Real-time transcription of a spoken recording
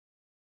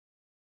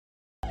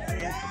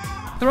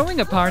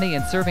Throwing a party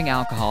and serving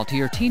alcohol to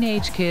your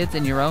teenage kids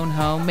in your own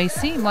home may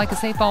seem like a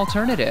safe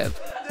alternative,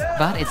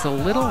 but it's a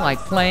little like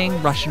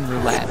playing Russian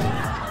roulette.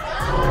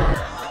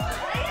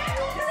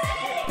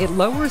 It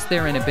lowers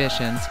their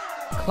inhibitions,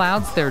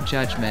 clouds their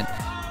judgment,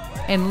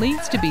 and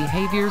leads to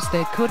behaviors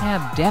that could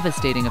have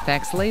devastating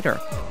effects later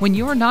when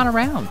you're not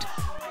around.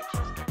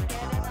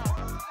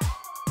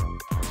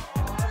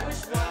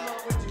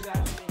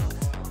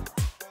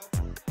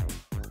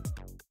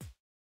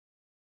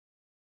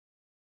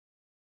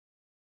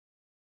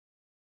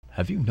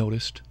 Have you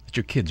noticed that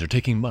your kids are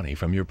taking money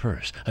from your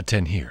purse, a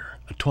 10 here,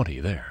 a 20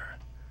 there?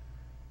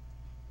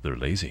 They're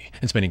lazy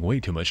and spending way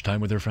too much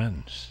time with their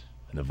friends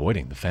and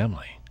avoiding the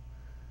family.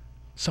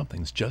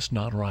 Something's just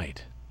not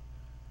right.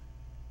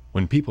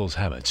 When people's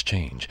habits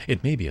change,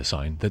 it may be a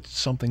sign that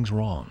something's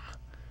wrong.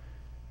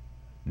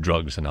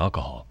 Drugs and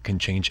alcohol can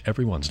change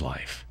everyone's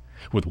life.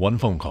 With one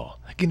phone call,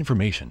 get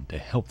information to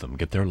help them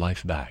get their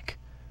life back.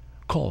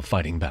 Call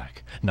Fighting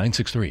Back,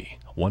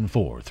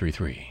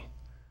 963-1433.